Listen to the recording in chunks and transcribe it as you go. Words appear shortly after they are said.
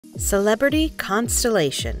Celebrity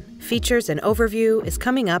Constellation features and overview is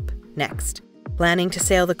coming up next. Planning to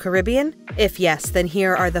sail the Caribbean? If yes, then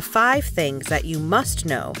here are the 5 things that you must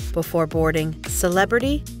know before boarding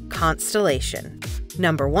Celebrity Constellation.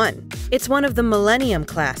 Number 1. It's one of the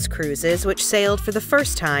millennium-class cruises which sailed for the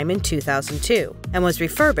first time in 2002 and was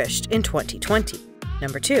refurbished in 2020.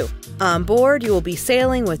 Number 2. On board, you will be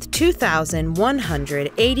sailing with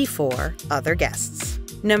 2,184 other guests.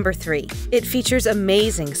 Number 3. It features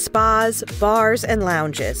amazing spas, bars, and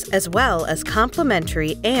lounges, as well as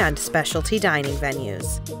complimentary and specialty dining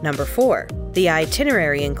venues. Number 4. The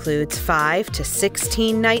itinerary includes 5 to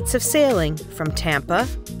 16 nights of sailing from Tampa,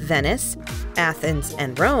 Venice, Athens,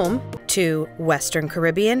 and Rome to Western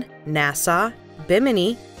Caribbean, Nassau,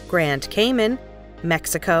 Bimini, Grand Cayman,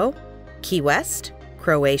 Mexico, Key West,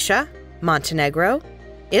 Croatia, Montenegro,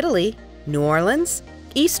 Italy, New Orleans,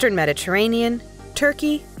 Eastern Mediterranean,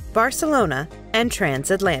 Turkey, Barcelona, and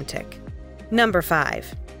Transatlantic. Number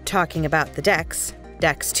 5. Talking about the decks,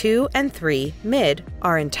 decks 2 and 3 mid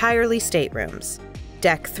are entirely staterooms.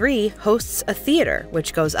 Deck 3 hosts a theater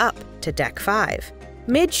which goes up to deck 5.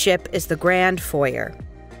 Midship is the grand foyer.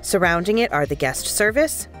 Surrounding it are the guest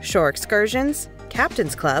service, shore excursions,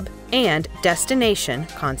 captain's club, and destination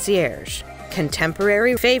concierge.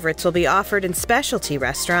 Contemporary favorites will be offered in specialty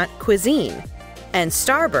restaurant cuisine, and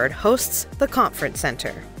Starboard hosts the conference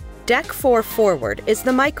center. Deck 4 forward is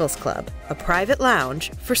the Michael's Club, a private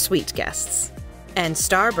lounge for suite guests. And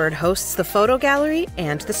Starboard hosts the photo gallery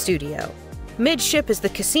and the studio. Midship is the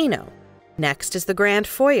casino. Next is the grand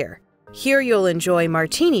foyer. Here you'll enjoy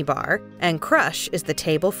Martini Bar, and Crush is the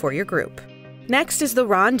table for your group. Next is the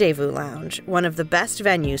Rendezvous Lounge, one of the best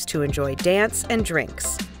venues to enjoy dance and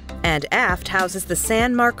drinks. And aft houses the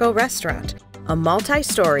San Marco Restaurant, a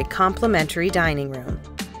multi-story complimentary dining room.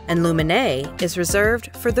 And Luminé is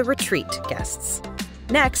reserved for the retreat guests.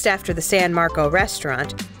 Next, after the San Marco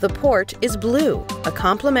Restaurant, the Port is Blue, a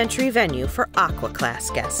complimentary venue for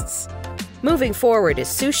aqua-class guests. Moving forward is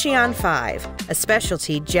Sushi on 5, a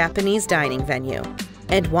specialty Japanese dining venue.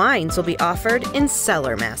 And wines will be offered in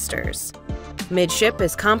Cellar Masters. Midship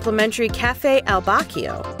is complimentary Cafe Al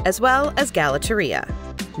Bacchio, as well as Galateria.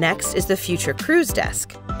 Next is the Future Cruise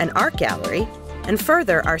Desk, an art gallery, and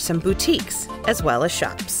further are some boutiques, as well as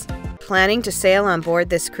shops. Planning to sail on board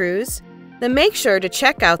this cruise? Then make sure to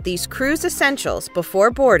check out these cruise essentials before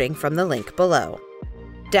boarding from the link below.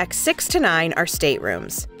 Decks 6 to 9 are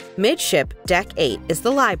staterooms. Midship, Deck 8 is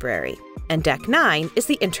the library, and Deck 9 is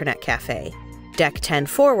the Internet Cafe. Deck 10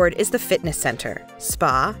 forward is the fitness center,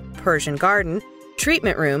 spa, Persian garden,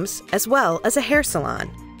 treatment rooms, as well as a hair salon.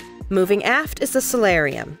 Moving aft is the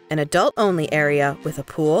solarium, an adult-only area with a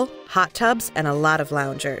pool, hot tubs, and a lot of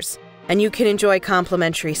loungers. And you can enjoy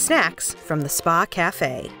complimentary snacks from the spa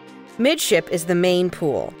cafe. Midship is the main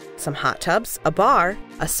pool, some hot tubs, a bar,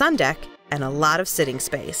 a sun deck, and a lot of sitting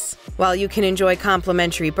space. While you can enjoy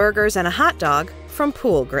complimentary burgers and a hot dog from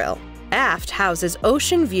Pool Grill. Aft houses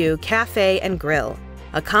Oceanview Cafe and Grill,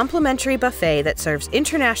 a complimentary buffet that serves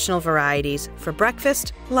international varieties for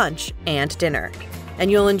breakfast, lunch, and dinner. And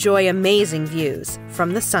you'll enjoy amazing views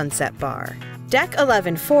from the Sunset Bar. Deck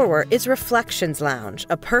 11 forward is Reflections Lounge,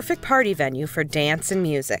 a perfect party venue for dance and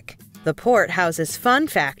music. The Port houses Fun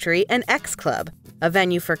Factory and X Club, a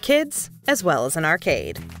venue for kids as well as an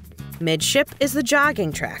arcade. Midship is the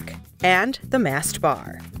jogging track and the Mast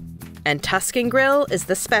Bar. And Tuscan Grill is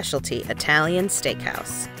the specialty Italian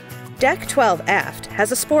steakhouse. Deck 12 aft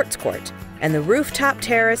has a sports court, and the rooftop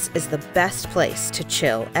terrace is the best place to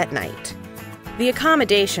chill at night. The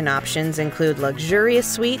accommodation options include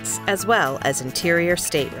luxurious suites as well as interior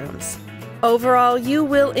staterooms. Overall, you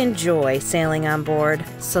will enjoy sailing on board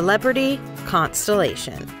Celebrity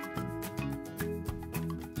Constellation.